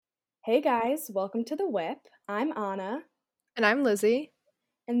Hey guys, welcome to the Whip. I'm Anna, And I'm Lizzy.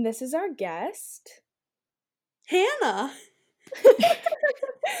 and this is our guest. Hanna.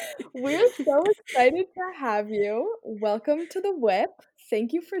 We're so excited to have you. Welcome to the Whip.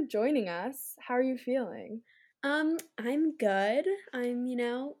 Thank you for joining us. How are you feeling? I'm good.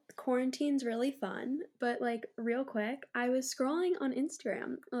 Quarantine's really fun, but real quick, I was scrolling on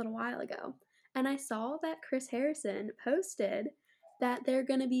Instagram a little while ago, and I saw that Chris Harrison posted that they're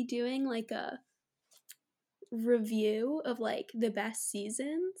gonna be doing a review of the best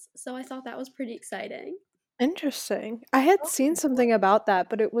seasons. So I thought that was pretty exciting. Interesting. I had seen Oh, something about that,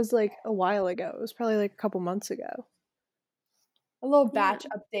 but it was a while ago. It was probably a couple months ago. a little Yeah. batch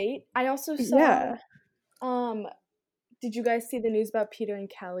update. I also saw, Yeah. um, did you guys see the news about Peter and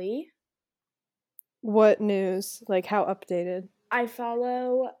Kelly? What news? How updated? I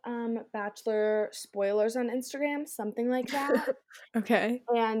follow Bachelor spoilers on Instagram, something like that. Okay.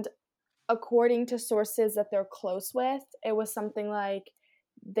 And according to sources that they're close with, it was something like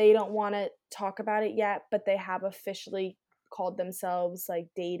they don't want to talk about it yet, but they have officially called themselves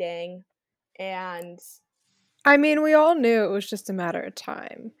dating. And I mean, we all knew it was just a matter of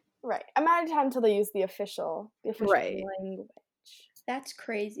time. right, a matter of time until they use the official Right. language. That's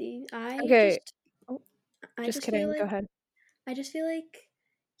crazy. Okay. Oh, I just just feel kidding. Go like ahead. I just feel like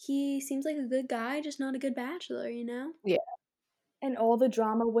he seems like a good guy, just not a good bachelor, you know? Yeah. And all the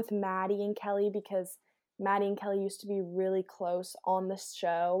drama with Maddie and Kelly, because Maddie and Kelly used to be really close on the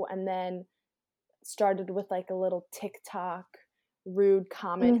show, and then started with a little TikTok rude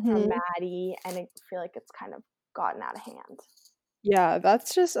comment from Mm-hmm. Maddie, and I feel like it's kind of gotten out of hand. Yeah,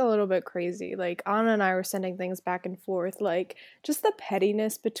 that's just a little bit crazy. Anna and I were sending things back and forth. Just the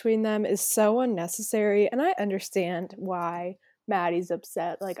pettiness between them is so unnecessary. And I understand why Maddie's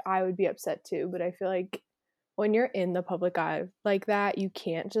upset. I would be upset too. But I feel like when you're in the public eye like that, you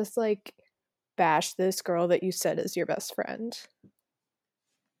can't just bash this girl that you said is your best friend.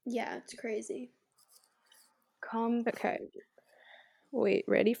 Yeah, it's crazy. Come. Okay. Wait,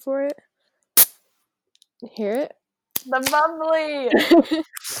 ready for it? Hear it? The bubbly.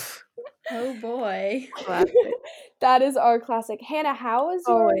 Oh boy. Classic. That is our classic. Hannah, how has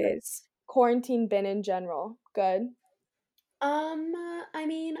your Always. quarantine been in general? Good. I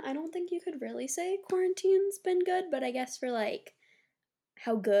mean, I don't think you could really say quarantine's been good, but I guess for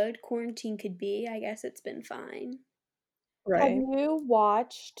how good quarantine could be, I guess it's been fine. Have Right. you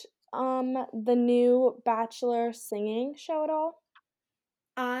watched the new Bachelor singing show at all?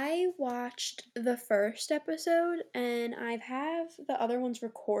 I watched the first episode and have the other ones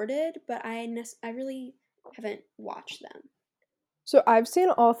recorded, but I really haven't watched them, So I've seen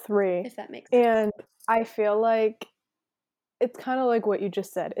all three, if that makes sense. and I feel like it's kind of like what you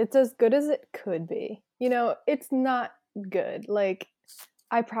just said. It's as good as it could be. It's not good.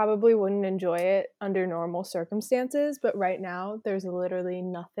 I probably wouldn't enjoy it under normal circumstances, but right now there's literally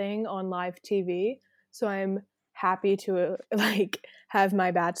nothing on live TV, so I'm happy to have my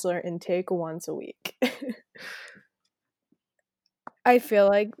bachelor intake once a week. I feel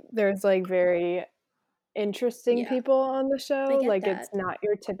like there's very interesting Yeah, people on the I show. get It's that. not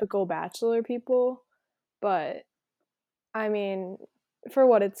your typical bachelor people, but I mean, for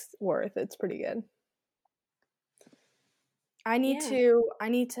what it's worth, it's pretty good. Yeah. I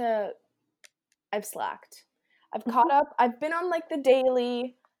need to I've slacked. I've caught up. I've been on the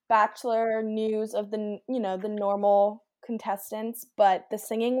daily Bachelor news of the normal contestants, but the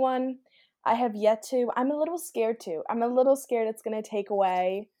singing one, I have yet to. I'm a little scared too. I'm a little scared it's going to take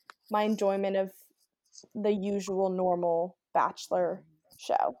away my enjoyment of the usual normal Bachelor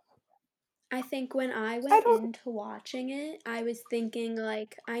show. I think when I I went don't. into watching it, I was thinking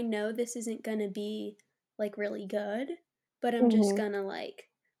I know this isn't gonna be really good, but I'm just Mhm. gonna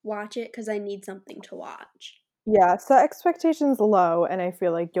watch it because I need something to watch. Yeah, so expectations low, and I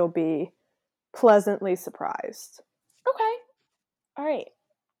feel like you'll be pleasantly surprised. Okay. All right.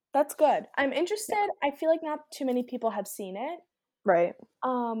 That's good. I'm Yeah. interested. I feel like not too many people have seen it. Right.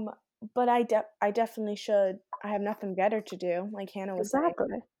 Um, but I definitely should. I have nothing better to do, like Hannah was saying.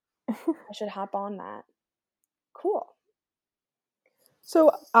 Exactly. I should hop on that. Cool.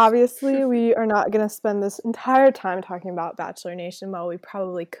 So obviously, we are not going to spend this entire time talking about Bachelor Nation. While we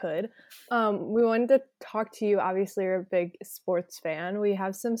probably could, we wanted to talk to you. Obviously, you're a big sports fan. We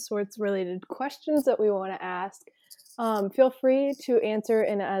have some sports related questions that we want to ask. Feel free to answer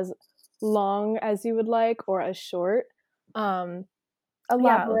in as long as you would like or as short. Um, yeah,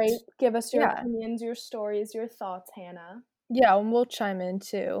 Elaborate. Give us your yeah, opinions, your stories, your thoughts, Hannah. yeah, and we'll chime in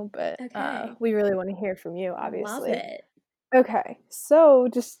too. But Okay. we really want to hear from you, Love obviously. it. Okay, so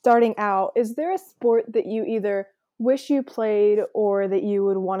just starting out, is there a sport that you either wish you played or that you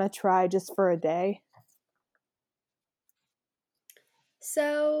would want to try just for a day?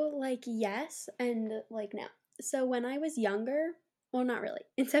 So, like, yes, and like, no. So, when I was younger, well, not really.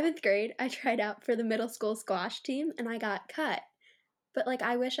 In 7th grade, I tried out for the middle school squash team and I got cut. But, like,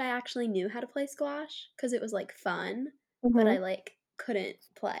 I wish I actually knew how to play squash because it was, like, fun, but I, Mm-hmm. like, couldn't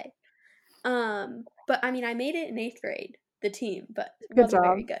play. But I mean, I made it in 8th grade, the team, but it Good wasn't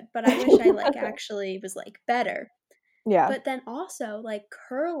very job. good. But I wish I, like, actually was, like, better. Yeah. But then also, like,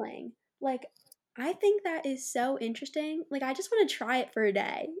 curling, like, I think that is so interesting. Like, I just wanna try it for a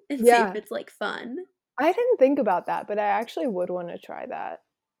day and see if Yeah. it's, like, fun. I didn't think about that, but I actually would want to try that.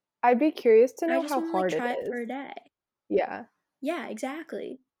 I'd be curious to I know just how wanna, like, hard it try it for is. a day. Yeah. Yeah,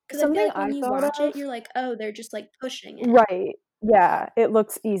 exactly. Because I feel Something like when I you thought watch it, of you're like, "Oh, they're just, like, pushing it." right. Yeah, it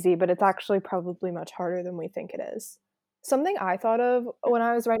looks easy, but it's actually probably much harder than we think it is. Something I thought of when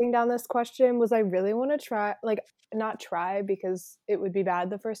I was writing down this question was I really wanna try like, not try because it would be bad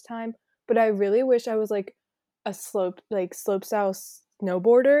the first time, but I really wish I was, like, a slope style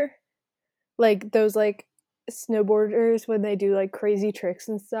snowboarder. Like, those, like, snowboarders when they do, like, crazy tricks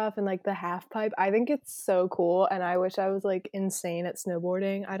and stuff and, like, the half pipe, I think it's so cool, and I wish I was, like, insane at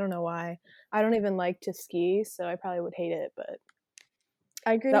snowboarding, I don't know why. I don't even like to ski, so I probably would hate it, but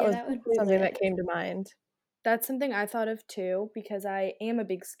I agree that Yeah, with was that would be something that lit. came to mind. That's something I thought of too because I am a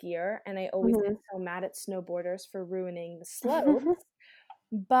big skier and I always get Mhm. so mad at snowboarders for ruining the slopes.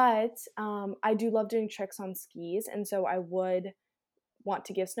 But I do love doing tricks on skis, and so I would want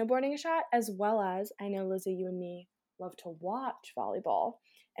to give snowboarding a shot, as well as I know Lizzie, you and me love to watch volleyball,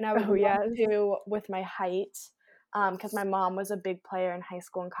 and I would Oh, love yes. to with my height, because my mom was a big player in high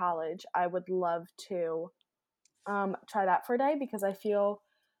school and college. I would love to try that for a day because I feel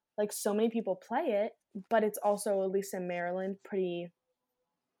like so many people play it, but it's also, at least in Maryland, pretty,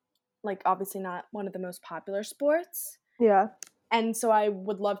 like, obviously not one of the most popular sports. Yeah. And so I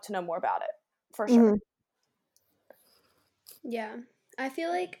would love to know more about it for sure. Mhm. Yeah. I feel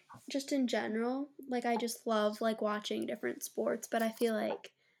like just in general, like, I just love, like, watching different sports, but I feel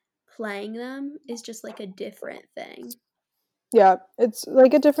like playing them is just, like, a different thing. Yeah, it's,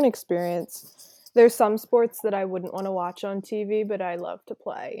 like, a different experience. There's some sports that I wouldn't wanna watch on TV, but I love to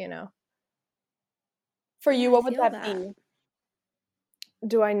play, you know? For Yeah, you, I what would feel that that. be?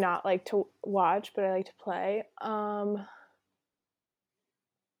 Do I not like to watch, but I like to play?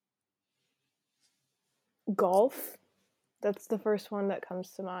 Golf. That's the first one that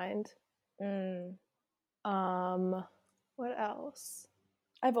comes to mind. Mm. Um, what else?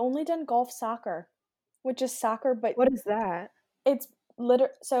 I've only done golf soccer, which is soccer, but What is that? it's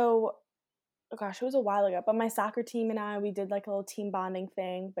so oh gosh, it was a while ago, but my soccer team and I, we did like a little team bonding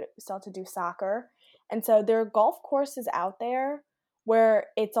thing, but we still had to do soccer. And so there are golf courses out there where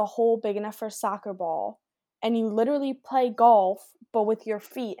it's a hole big enough for a soccer ball, and you literally play golf, but with your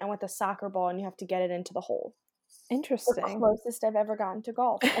feet and with a soccer ball, and you have to get it into the hole. The Interesting. closest I've ever gotten to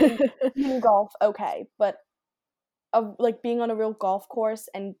golf. I mean, mini golf, okay, but like being on a real golf course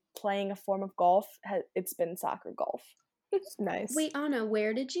and playing a form of golf, it's been soccer golf. Nice. Wait, Anna,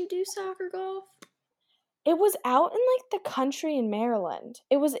 where did you do soccer golf? It was out in, like, the country in Maryland.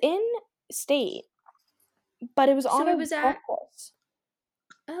 It was in state, but it was on So a it was golf at. course,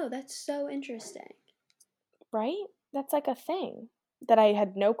 Oh, that's so interesting. right? That's, like, a thing that I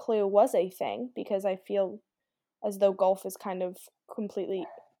had no clue was a thing because I feel as though golf is kind of completely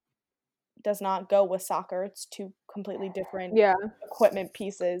does not go with soccer. It's two completely different Yeah. equipment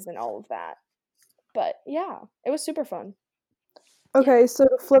pieces and all of that. But, yeah, it was super fun. Yeah. Okay, so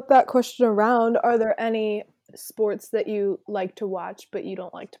to flip that question around, are there any sports that you like to watch but you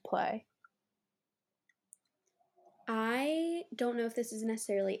don't like to play? I don't know if this is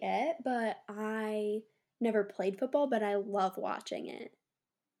necessarily it, but I never played football, but I love watching it.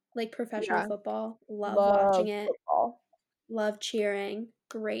 Like professional Yeah. football, love watching Love it, football. love cheering,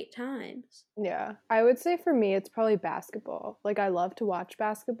 great times. Yeah. I would say for me, it's probably basketball. Like, I love to watch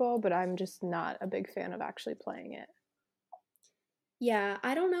basketball, but I'm just not a big fan of actually playing it. Yeah,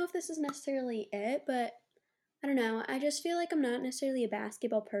 I don't know if this is necessarily it, but I don't know. I just feel like I'm not necessarily a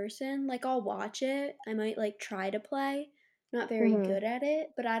basketball person. Like, I'll watch it, I might like try to play. Not very Mhm. good at it,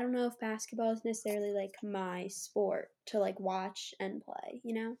 but I don't know if basketball is necessarily like my sport to like watch and play,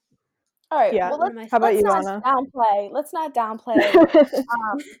 you know? Alright, Yeah. well, One of my How about let's you, not Anna? downplay,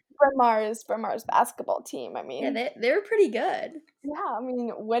 Bryn Mawr's basketball team. I Yeah, mean, they were pretty good. yeah, I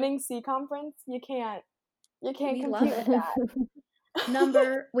mean, winning C conference, you can't We love compete with it. that.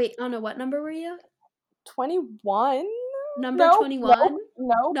 Number wait, Anna, what number were you? 21? Number No, 21? nope,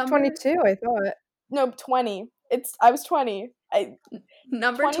 nope, Number 22, I thought. nope, 20. I was 20.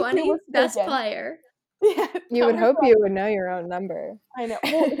 number 22 was 20? Best taken. player. Yeah, You tell would me hope why. you would know your own number. I know.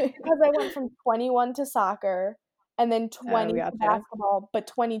 Well, it's because I went from 21 to soccer and then Oh, 20 to gotcha. basketball, but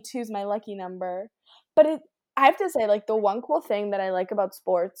 22 is my lucky number. But I have to say, like, the one cool thing that I like about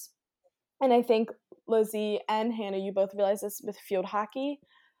sports, and I think Lizzie and Hannah, you both realize this with field hockey,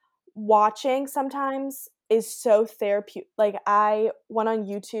 watching sometimes is so therapeutic. Like, I went on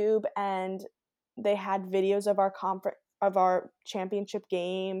YouTube and they had videos of our championship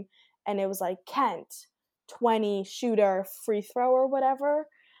game, and it was like Kent 20 shooter free throw or whatever.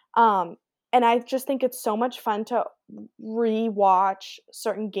 um and I just think it's so much fun to rewatch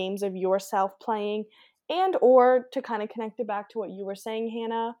certain games of yourself playing, and or to kind of connect it back to what you were saying,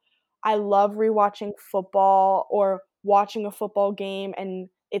 Hannah. I love rewatching football or watching a football game and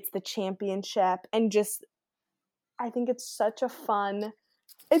it's the championship, and just I think it's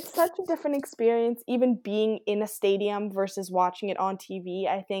such a different experience, even being in a stadium versus watching it on TV.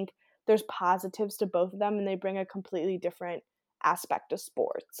 I think there's positives to both of them, and they bring a completely different aspect of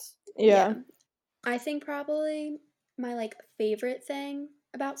sports. Yeah. Yeah. I think probably my like favorite thing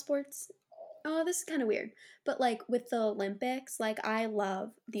about sports. Oh, this is kind of weird. But like with the Olympics, like I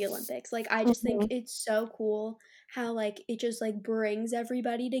love the Olympics. Like I just think Mhm. it's so cool how like it just like brings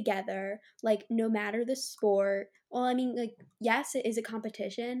everybody together, like no matter the sport. Well, I mean like yes, it is a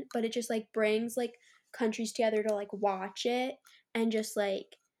competition, but it just like brings like countries together to like watch it and just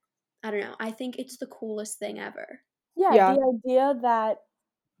like I don't know. I think it's the coolest thing ever. Yeah, Yeah. the idea that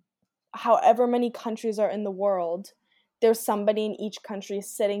however many countries are in the world, there's somebody in each country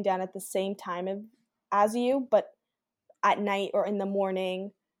sitting down at the same time as you, but at night or in the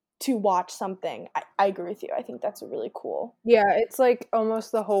morning to watch something. I agree with you. I think that's really cool. Yeah, it's like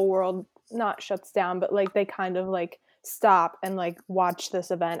almost the whole world not shuts down, but like they kind of like stop and like watch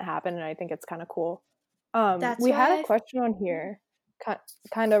this event happen, and I think it's kind of cool. That's We had why a question on here,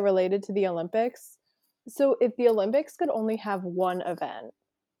 kind of related to the Olympics. So, if the Olympics could only have one event,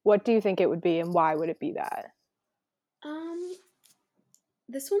 what do you think it would be, and why would it be that? um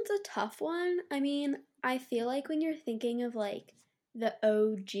this one's a tough one. I mean, I feel like when you're thinking of like the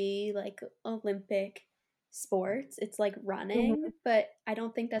OG like Olympic sports, it's like Mhm. running, but I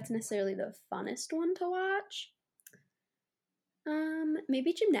don't think that's necessarily the funnest one to watch.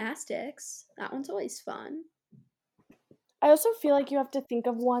 Maybe gymnastics. That one's always fun. I also feel like you have to think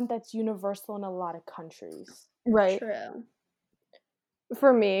of one that's universal in a lot of countries. Right. True.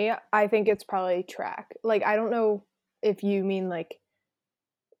 For me, I think it's probably track. Like, I don't know if you mean like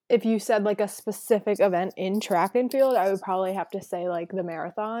if you said like a specific event in track and field, I would probably have to say like the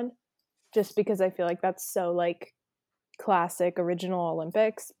marathon, just because I feel like that's so like classic original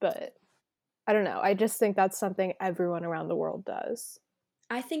Olympics. But I don't know. I just think that's something everyone around the world does.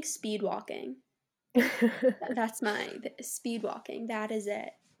 I think speed walking. That's my speed walking. That is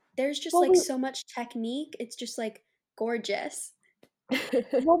it. There's just Well, like we so much technique. It's just like gorgeous.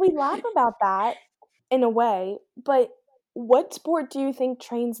 we laugh about that in a way, but what sport do you think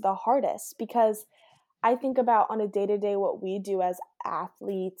trains the hardest? Because I think about on a day to day what we do as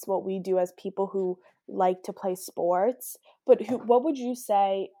athletes, what we do as people who like to play sports. But what would you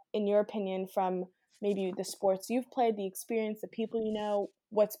say, in your opinion, from maybe the sports you've played, the experience, the people you know,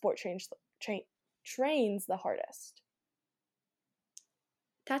 what sport trains the hardest?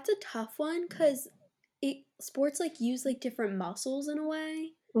 That's a tough one because it sports like use like different muscles in a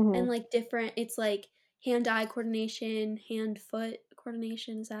way, and Hmm. like different. It's like hand-eye coordination, hand-foot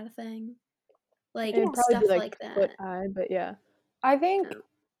coordination. Is that a thing? Like It'd Yeah. probably be stuff like like foot that. eye, but yeah. I think Yeah.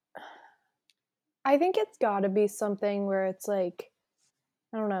 I think it's got to be something where it's like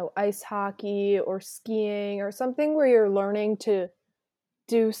I don't know, ice hockey or skiing or something where you're learning to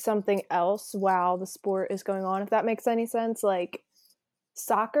do something else while the sport is going on, if that makes any sense. Like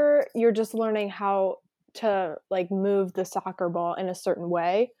soccer, you're just learning how to like move the soccer ball in a certain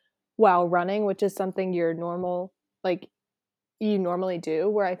way while running, which is something like you normally do,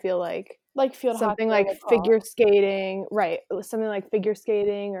 where I feel like Like field hockey something or like lacrosse. figure skating, right, something like figure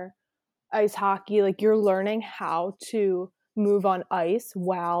skating or ice hockey, like you're learning how to move on ice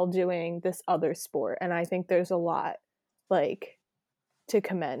while doing this other sport. And I think there's a lot like to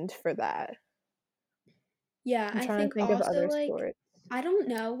commend for that. Yeah, I'm I trying to think think of also other like sports. I don't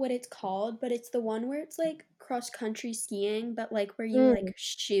know what it's called, but it's the one where it's like cross country skiing, but like where you Mm, like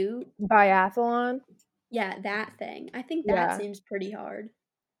shoot. biathlon. Yeah, that thing. I think that Yeah. seems pretty hard.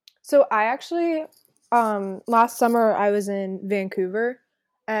 So I actually last summer I was in Vancouver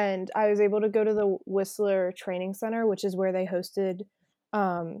and I was able to go to the Whistler Training Center, which is where they hosted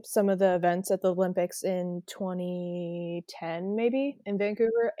some of the events at the Olympics in 2010 maybe in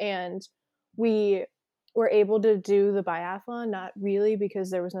Vancouver, and we were able to do the biathlon, not really because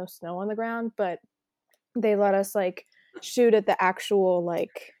there was no snow on the ground, but they let us like shoot at the actual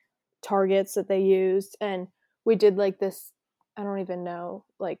like targets that they used, and we did like this, I don't even know,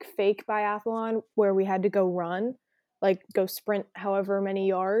 like fake biathlon where we had to go run, like go sprint however many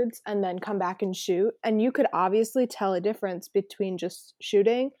yards and then come back and shoot, and you could obviously tell a difference between just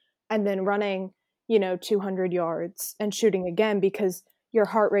shooting and then running, 200 yards and shooting again, because your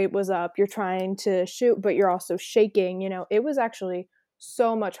heart rate was up, you're trying to shoot but you're also shaking. It was actually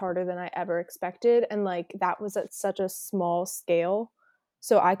so much harder than I ever expected, and like that was at such a small scale,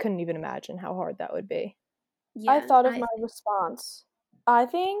 so I couldn't even imagine how hard that would be. I Yeah, thought of my response. I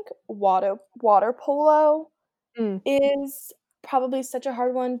think water polo Mm. is probably such a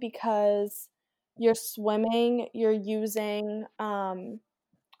hard one because you're swimming, you're using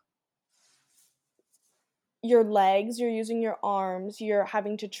your legs, you're using your arms, you're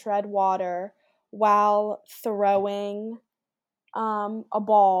having to tread water while throwing a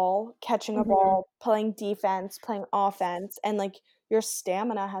ball, catching a Mhm. ball, playing defense, playing offense, and like your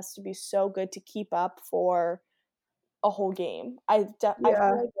stamina has to be so good to keep up for a whole game. I Yeah.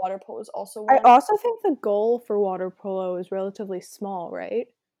 feel like water polo is also I one. also think the goal for water polo is relatively small, right?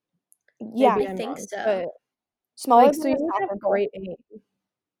 Yeah, Maybe I I'm think wrong, so. but smaller like, than so you a need to soccer have goal. great aim.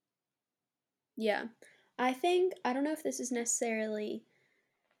 Yeah. I don't know if this is necessarily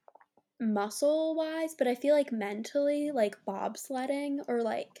muscle wise, but I feel like mentally, like bobsledding or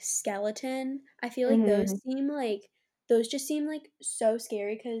like skeleton, I feel like Mhm. those just seem like so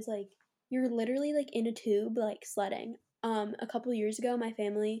scary because like you're literally like in a tube like sledding. A couple years ago, my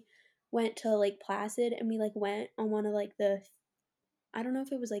family went to Lake Placid and we like went on one of like the, I don't know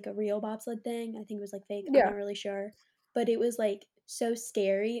if it was like a real bobsled thing. I think it was like fake. I'm Yeah. not really sure, but it was like so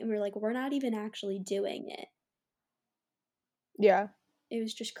scary, and we were like, we're not even actually doing it. Yeah. It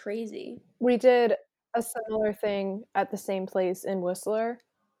was just crazy. We did a similar thing at the same place in Whistler,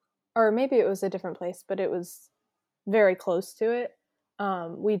 or maybe it was a different place, but it was very close to it.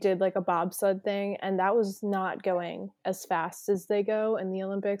 We did like a bobsled thing, and that was not going as fast as they go in the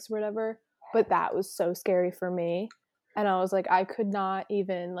Olympics or whatever. But that was so scary for me, and I was like, I could not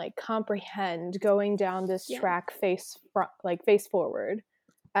even like comprehend going down this Yeah. track face forward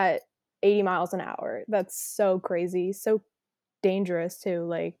at 80 miles an hour. That's so crazy, so dangerous too.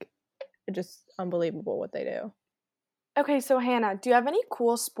 Like, just unbelievable what they do. Okay, so Hannah, do you have any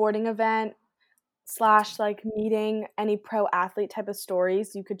cool sporting event slash like meeting any pro athlete type of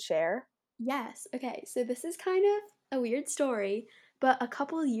stories you could share? Yes. Okay. So this is kind of a weird story, but a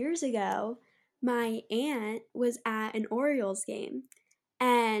couple years ago, my aunt was at an Orioles game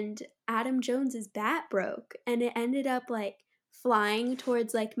and Adam Jones's bat broke and it ended up like flying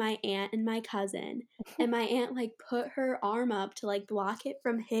towards like my aunt and my cousin. And my aunt like put her arm up to like block it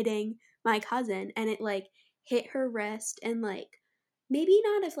from hitting my cousin and it like hit her wrist and like maybe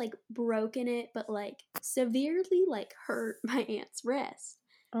not have like broken it, but like severely like hurt my aunt's wrist.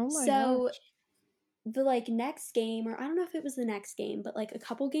 Oh my So gosh. the like next game, or I don't know if it was the next game, but like a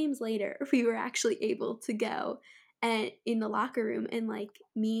couple games later, we were actually able to go and in the locker room and like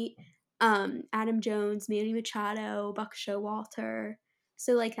meet Adam Jones, Manny Machado, Buck Showalter.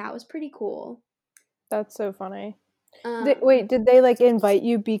 So like that was pretty cool. That's so funny. Um Wait, did they like invite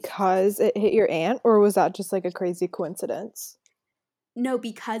you because it hit your aunt, or was that just like a crazy coincidence? no,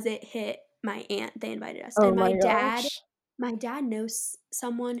 because it hit my aunt, they invited us. Oh And my gosh. my dad knows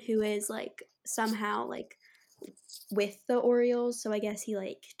someone who is like somehow like with the Orioles, so I guess he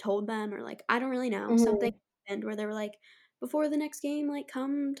like told them or like I don't really know. Something Mhm. happened where they were like before the next game like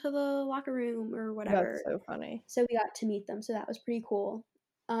come to the locker room or That's whatever. so funny. So we got to meet them, so that was pretty cool.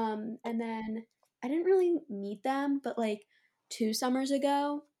 And then I didn't really meet them, but like 2 summers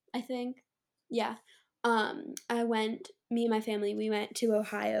ago, I think. Yeah. I went me and my family, we went to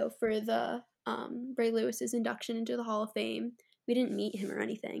Ohio for the Ray Lewis's induction into the Hall of Fame. We didn't meet him or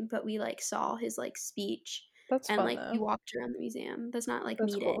anything, but we like saw his like speech That's and fun like we though. walked around the museum. That's not like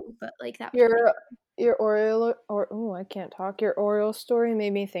That's cool. meeting, but like that was pretty Your fun. your Oriole or oh, I can't talk. Your Oriole story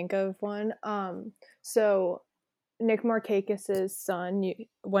made me think of one. So Nick Markakis's son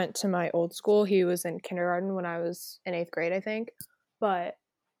went to my old school. He was in kindergarten when I was in 8th grade, I think. But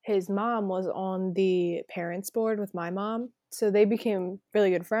his mom was on the parents board with my mom, so they became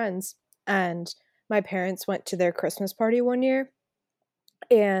really good friends. And my parents went to their Christmas party one year,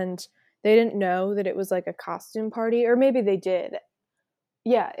 and they didn't know that it was like a costume party, or maybe they did.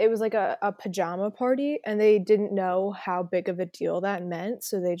 Yeah, it was like a pajama party, and they didn't know how big of a deal that meant,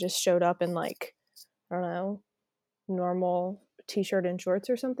 so they just showed up in like, I don't know, normal t-shirt and shorts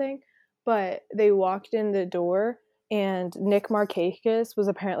or something. But they walked in the door, and Nick Markakis was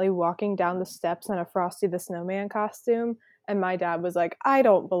apparently walking down the steps in a Frosty the Snowman costume, and my dad was like, I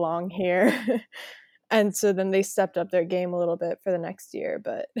don't belong here. And so then they stepped up their game a little bit for the next year,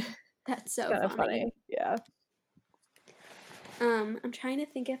 but That's so kind of funny. Yeah. I'm trying to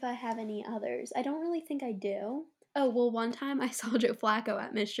think if I have any others. I don't really think I do. Oh, well, one time I saw Joe Flacco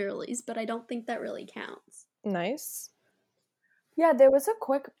at Miss Shirley's, but I don't think that really counts. Nice. Yeah, there was a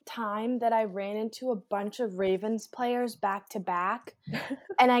quick time that I ran into a bunch of Ravens players back to back.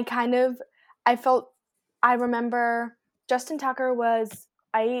 And I remember Justin Tucker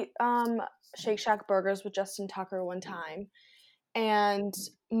I ate Shake Shack burgers with Justin Tucker one time. And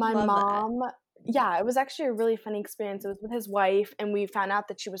my Love that. mom, yeah, it was actually a really funny experience. It was with his wife, and we found out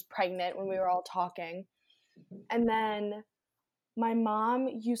that she was pregnant when we were all talking. And then my mom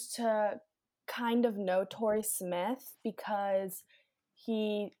used to kind of know Torrey Smith because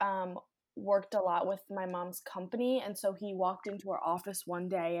he worked a lot with my mom's company. And so he walked into our office one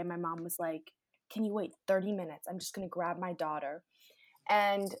day, and my mom was like, "Can you wait 30 minutes? I'm just going to grab my daughter."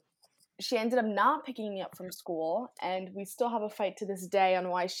 And she ended up not picking me up from school, and we still have a fight to this day on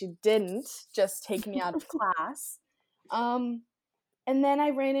why she didn't just take me out of class. And then I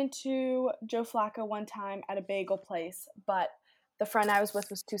ran into Joe Flacco one time at a bagel place, but the friend I was with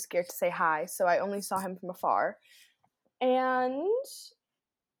was too scared to say hi, so I only saw him from afar. And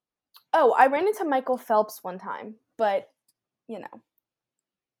I ran into Michael Phelps one time, but you know,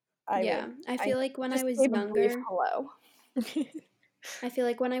 Yeah, I feel like when I just was gave a brief younger, hello. I feel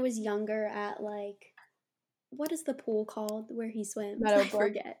like when I was younger at like, what is the pool called where he swims? I Meadowbrook.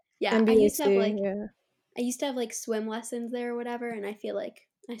 forget. Yeah, NBSP, yeah. I used to have like swim lessons there or whatever, and I feel like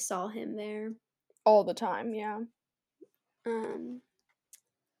I saw him there. All the time, yeah.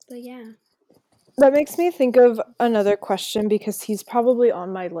 But yeah. That makes me think of another question because he's probably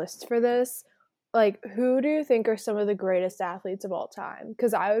on my list for this. Like, who do you think are some of the greatest athletes of all time?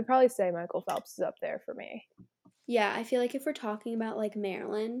 Because I would probably say Michael Phelps is up there for me. Yeah, I feel like if we're talking about like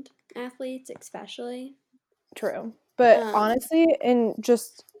Maryland athletes, especially. True. But Um, honestly, in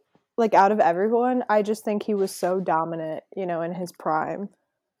just like out of everyone, I just think he was so dominant, in his prime.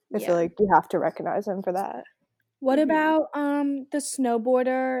 I feel yeah. like you have to recognize him for that. What Mhm. about the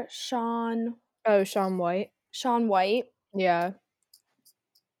snowboarder Shaun Oh, Shaun White. White, Yeah.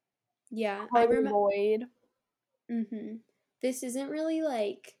 Yeah, I Carly remember. Lloyd? This isn't really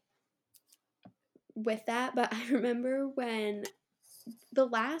like with that, but I remember when the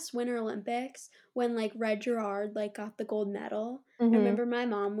last Winter Olympics, when like Red Gerard like got the gold medal. I Mm-hmm. remember my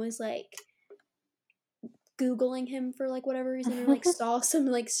mom was like Googling him for like whatever reason, or like saw some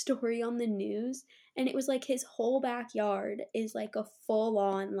like story on the news, and it was like his whole backyard is like a full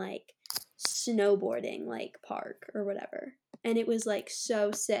on like snowboarding like park or whatever. And it was like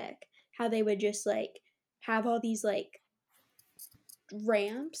so sick how they would just like have all these like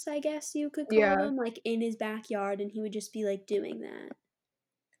ramps, I guess you could call Yeah. them, like in his backyard, and he would just be like doing that.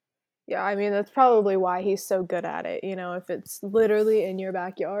 Yeah, I mean, that's probably why he's so good at it. If it's literally in your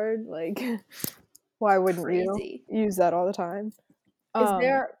backyard, like, why wouldn't you Crazy. use that all the time? Is Um,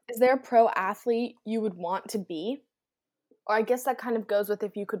 there a pro athlete you would want to be? Or I guess that kind of goes with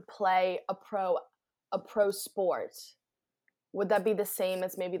if you could play a pro sport. Would that be the same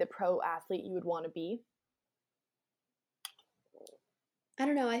as maybe the pro athlete you would want to be? I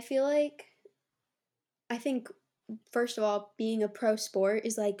don't know. I think first of all, being a pro sport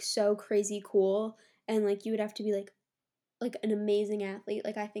is like so crazy cool, and like you would have to be like an amazing athlete.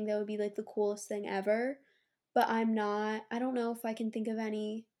 Like I think that would be like the coolest thing ever. But I don't know if I can think of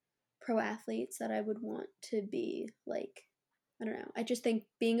any pro athletes that I would want to be like. I don't know. I just think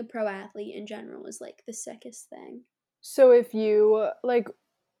being a pro athlete in general is like the sickest thing. so if you, like,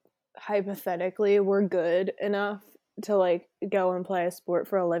 hypothetically were good enough to, like, go and play a sport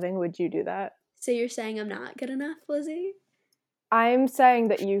for a living, would you do that? So you're saying I'm not good enough, Lizzie? I'm saying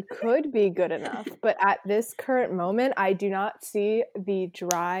that you could be good enough, but at this current moment, I do not see the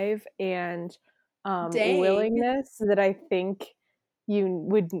drive and Dang. willingness that I think you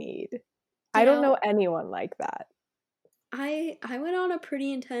would need. You I don't know know, anyone like that. I went on a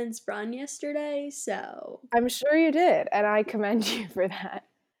pretty intense run yesterday, so I'm sure you did, and I commend you for that.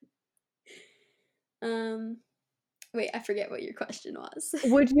 um wait, I forget what your question was.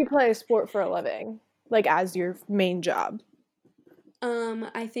 Would you play a sport for a living, like as your main job?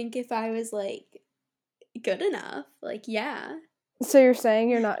 I think if I was like good enough, like yeah. So you're saying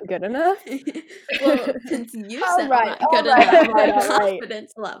you're not good enough? Well, since you All said I'm right, not all good right, enough, all right, my all right.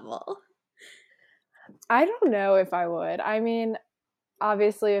 confidence level. I don't know if I would. I mean,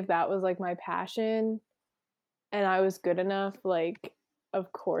 obviously, if that was like my passion and I was good enough, like,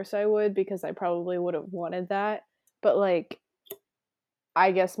 of course I would because I probably would have wanted that. But, like,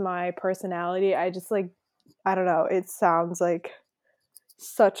 I guess my personality, I just like, I don't know, it sounds like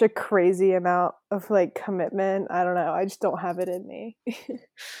such a crazy amount of like commitment. I don't know. I just don't have it in me.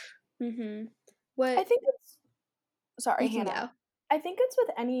 Mm-hmm. I What think it's sorry, you can Hannah. go. I think it's with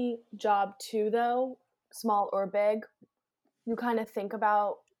any job too, though, small or big. You kind of think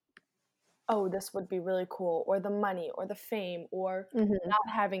about, oh, this would be really cool, or the money, or the fame, or Mhm. not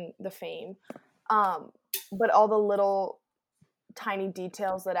having the fame. Um, but all the little tiny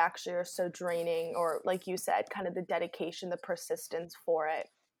details that actually are so draining, or like you said, kind of the dedication, the persistence for it.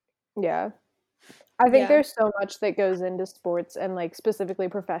 Yeah. I think Yeah. there's so much that goes into sports and like specifically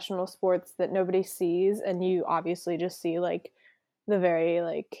professional sports that nobody sees, and you obviously just see like the very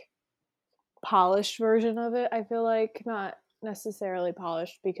like polished version of it. I feel like not necessarily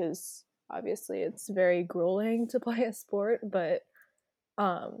polished because obviously it's very grueling to play a sport, but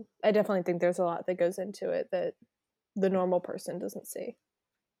I definitely think there's a lot that goes into it that the normal person doesn't see.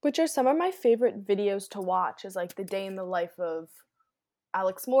 Which are some of my favorite videos to watch, is like the day in the life of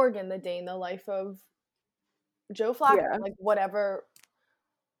Alex Morgan, the day in the life of Joe Flacco, Yeah. like whatever,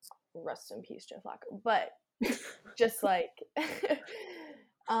 rest in peace, Joe Flacco. But just like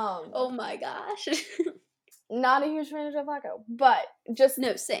Oh my gosh. not a huge fan of Joe Flacco, but just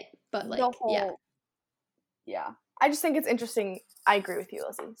No, same. But the like, yeah. whole, yeah. I just think it's interesting. I agree with you,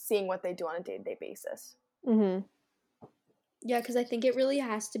 Lizzy, seeing what they do on a day-to-day basis. Mhm. Yeah, because I think it really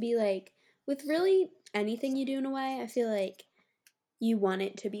has to be like with really anything you do in a way, I feel like you want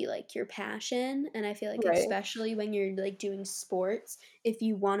it to be like your passion. And I feel like Right. especially when you're like doing sports, if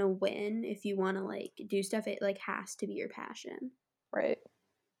you want to win, if you want to like do stuff, it like has to be your passion. Right.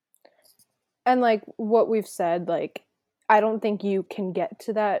 And like what we've said, like I don't think you can get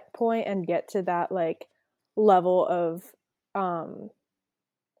to that point and get to that like level of um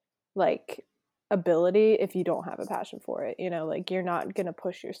like ability if you don't have a passion for it. You know, like you're not going to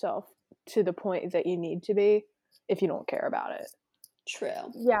push yourself to the point that you need to be if you don't care about it.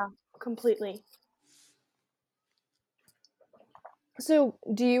 True. Yeah, completely. So,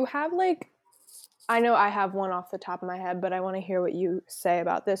 do you have like I know I have one off the top of my head, but I want to hear what you say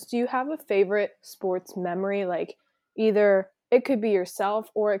about this. Do you have a favorite sports memory? Like either it could be yourself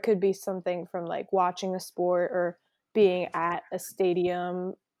or it could be something from like watching a sport or being at a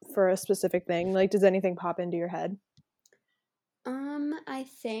stadium for a specific thing. Like, does anything pop into your head? I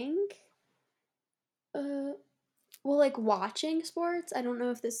think uh well, like watching sports, I don't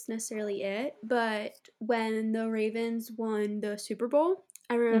know if this is necessarily it, but when the Ravens won the Super Bowl,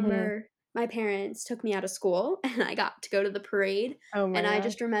 I Mm-hmm. remember my parents took me out of school and I got to go to the parade. Oh my And I gosh.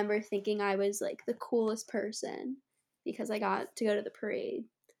 just remember thinking I was like the coolest person because I got to go to the parade.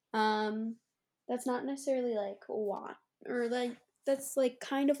 Um, that's not necessarily like watch or like that's like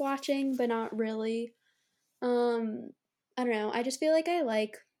kind of watching, but not really. Um, I don't know. I just feel like I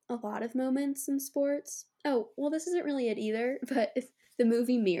like a lot of moments in sports. Oh, well, this isn't really it either, but it's the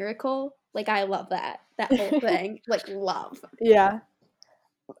movie Miracle. Like, I love that whole thing. Like, love. Yeah.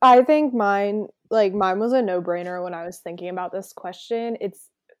 I think mine was a no-brainer when I was thinking about this question. It's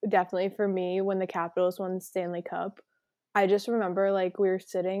definitely for me when the Capitals won the Stanley Cup. I just remember like we were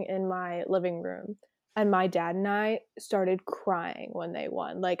sitting in my living room and my dad and I started crying when they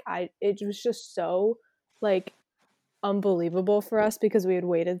won. Like I it was just so like unbelievable for us because we had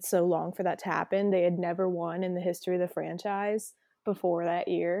waited so long for that to happen. They had never won in the history of the franchise before that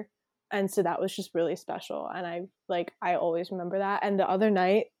year. And so that was just really special. And I always remember that. And the other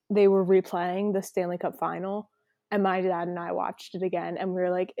night they were replaying the Stanley Cup final and my dad and I watched it again and we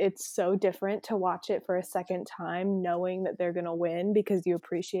were like, it's so different to watch it for a second time knowing that they're gonna win because you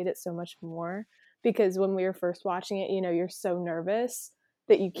appreciate it so much more. Because when we were first watching it, you know, you're so nervous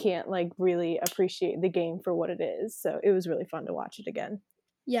that you can't like really appreciate the game for what it is. So it was really fun to watch it again.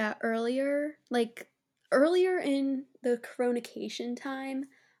 Yeah, earlier in the Chronication time,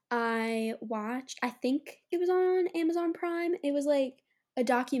 I watched, I think it was on Amazon Prime. It was like a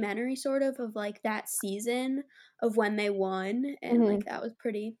documentary sort of like that season of when they won. And Mm-hmm. like that was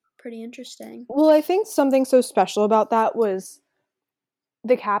pretty interesting. Well, I think something so special about that was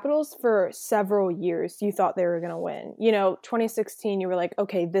the Capitals for several years you thought they were going to win. You know, 2016 you were like,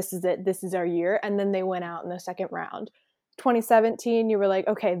 okay, this is it. This is our year. And then they went out in the second round. 2017 you were like,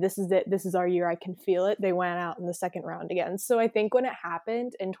 okay, this is it. This is our year. I can feel it. They went out in the second round again. So I think when it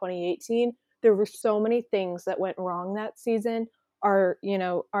happened in 2018, there were so many things that went wrong that season. Our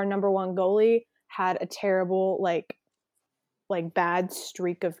number one goalie had a terrible bad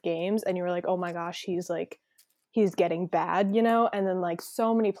streak of games and you were like, "Oh my gosh, he's getting bad," you know? And then like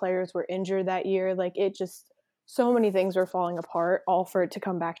so many players were injured that year. Like it just so many things were falling apart all for it to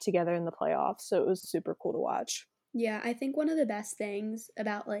come back together in the playoffs. So it was super cool to watch. Yeah, I think one of the best things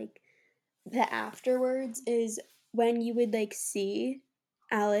about like the afterwards is when you would like see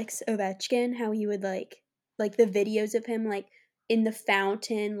Alex Ovechkin, how he would like the videos of him like in the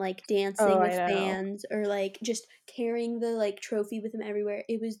fountain, like Oh, dancing I with know. fans or like just carrying the like trophy with him everywhere.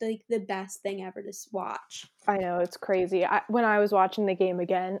 It was like the best thing ever to watch. I know, it's crazy. When I was watching the game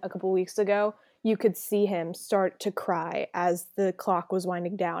again a couple weeks ago, you could see him start to cry as the clock was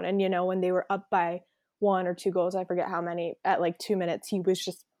winding down. And, when they were up by 1 or 2 goals, I forget how many, at like 2 minutes, he was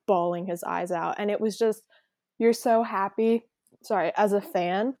just bawling his eyes out. And it was just, you're so happy, sorry, as a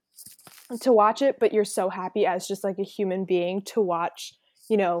fan to watch it, but you're so happy as just like a human being to watch,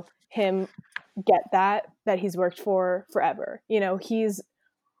 him get that he's worked for forever. He's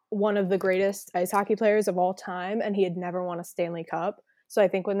one of the greatest ice hockey players of all time, and he had never won a Stanley Cup. So I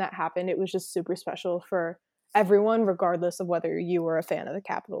think when that happened, it was just super special for everyone, regardless of whether you were a fan of the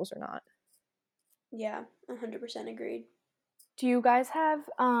Capitals or not. Yeah, 100% agreed. Do you guys have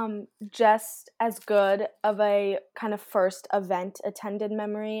just as good of a kind of first event attended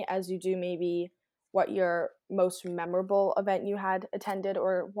memory as you do maybe what your most memorable event you had attended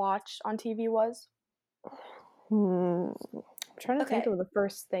or watched on TV was? I'm trying to think Okay, of the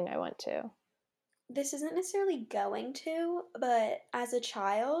first thing I went to. this isn't necessarily going to, but as a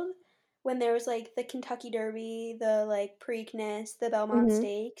child, when there was like the Kentucky Derby, the like Preakness, the Belmont Hmm.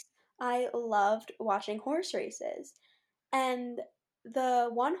 Stakes, I loved watching horse races. And the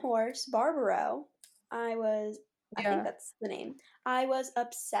one horse, Barbaro, I think Yeah. that's the name, I was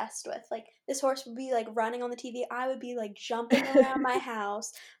obsessed with. Like, this horse would be like running on the TV. I would be like jumping around my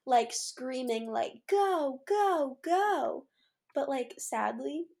house, like screaming, like, go, go, go. But like,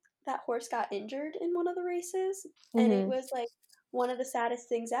 sadly, that horse got injured in one of the races. And it Hmm. was like one of the saddest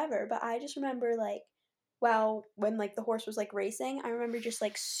things ever. But I just remember, like, well, when like the horse was like racing, I remember just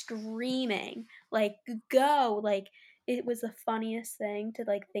like screaming, like, go, like, it was the funniest thing to,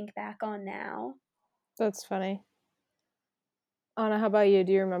 like, think back on now. That's funny. Anna, how about you?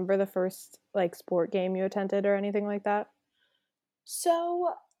 Do you remember the first like sport game you attended or anything like that?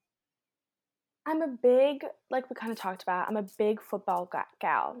 So I'm a big, like we kind of talked about, I'm a big football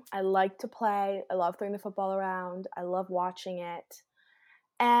gal. I like to play. I love throwing the football around. I love watching it.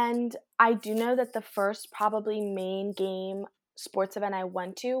 And I do know that the first probably main game sports event I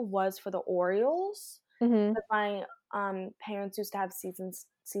went to was for the Orioles. Hmm. That my parents used to have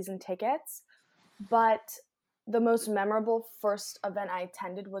season tickets, but the most memorable first event I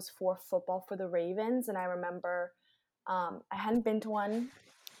attended was for football for the Ravens, and I remember I hadn't been to one,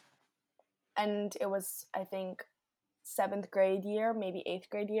 and it was I think seventh grade year, maybe eighth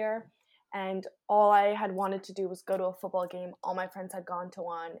grade year. And all I had wanted to do was go to a football game. All my friends had gone to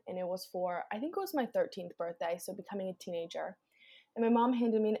one, and it was for, I think it was my 13th birthday, so becoming a teenager. And my mom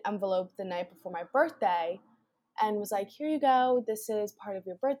handed me an envelope the night before my birthday and was like, here you go. This is part of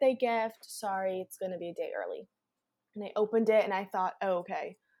your birthday gift. Sorry, it's going to be a day early. And I opened it and I thought, oh,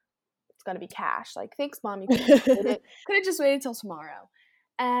 okay, it's going to be cash. Like, thanks, Mom. You could have just waited. Could have just waited till tomorrow.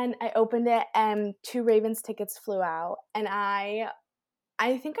 And I opened it and 2 Ravens tickets flew out. And I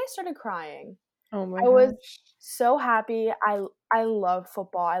think I started crying. Oh my I was gosh. so happy. I love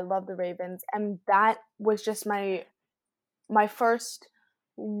football. I love the Ravens, and that was just my first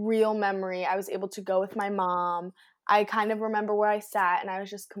real memory. I was able to go with my mom. I kind of remember where I sat, and I was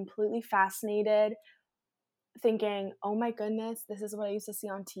just completely fascinated, thinking, "Oh my goodness, this is what I used to see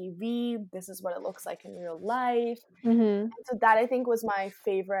on TV. This is what it looks like in real life." Hmm. And so that I think was my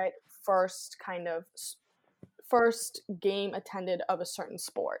favorite first kind of first game attended of a certain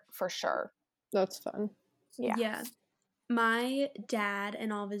sport for sure. That's fun. Yeah. Yeah. My dad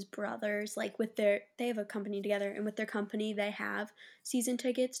and all of his brothers, like, with they have a company together, and with their company, they have season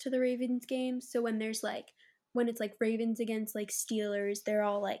tickets to the Ravens games. So when it's like Ravens against like Steelers, they're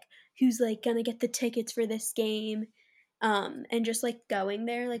all like, who's like gonna get the tickets for this game? And just like going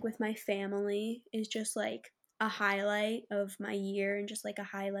there, like with my family, is just like a highlight of my year and just like a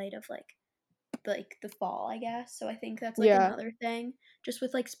highlight of like the fall, I guess. So I think that's like Yeah. another thing just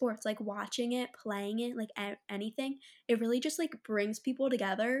with like sports, like watching it, playing it, like anything. It really just like brings people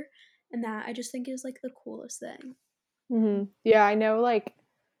together, and that I just think is like the coolest thing. Yeah, I know, like,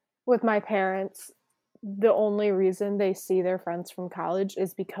 with my parents, the only reason they see their friends from college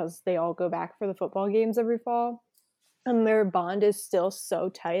is because they all go back for the football games every fall, and their bond is still so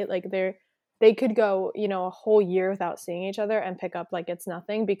tight. Like, they could go, a whole year without seeing each other and pick up like it's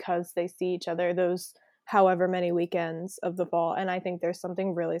nothing because they see each other those however many weekends of the fall, and I think there's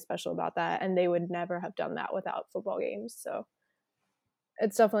something really special about that, and they would never have done that without football games. So,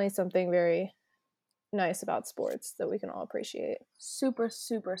 it's definitely something very nice about sports that we can all appreciate. Super,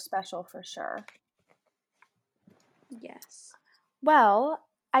 super special for sure. Yes. Well,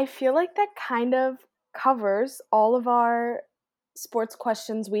 I feel like that kind of covers all of our sports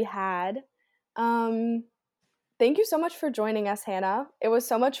questions we had. Thank you so much for joining us, Hannah. It was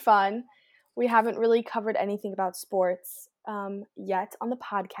so much fun. We haven't really covered anything about sports yet on the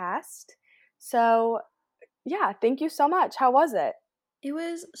podcast. So, yeah, thank you so much. How was it? It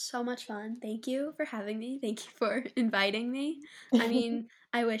was so much fun. Thank you for having me. Thank you for inviting me. I mean,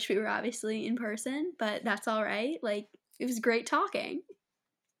 I wish we were obviously in person, but that's all right. Like, it was great talking.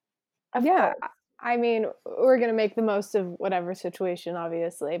 Of Yeah, course. I mean, we're gonna make the most of whatever situation,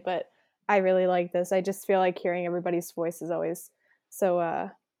 obviously, but I really like this. I just feel like hearing everybody's voice is always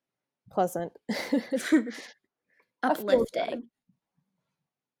so pleasant. That feels good. Uplifting.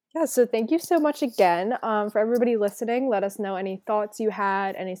 Yeah, so thank you so much again for everybody listening. Let us know any thoughts you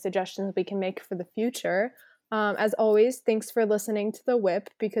had, any suggestions we can make for the future. As always, thanks for listening to The Whip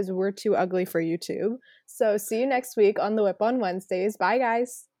because we're too ugly for YouTube. So see you next week on The Whip on Wednesdays. Bye,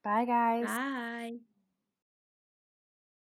 guys. Bye, guys. Bye.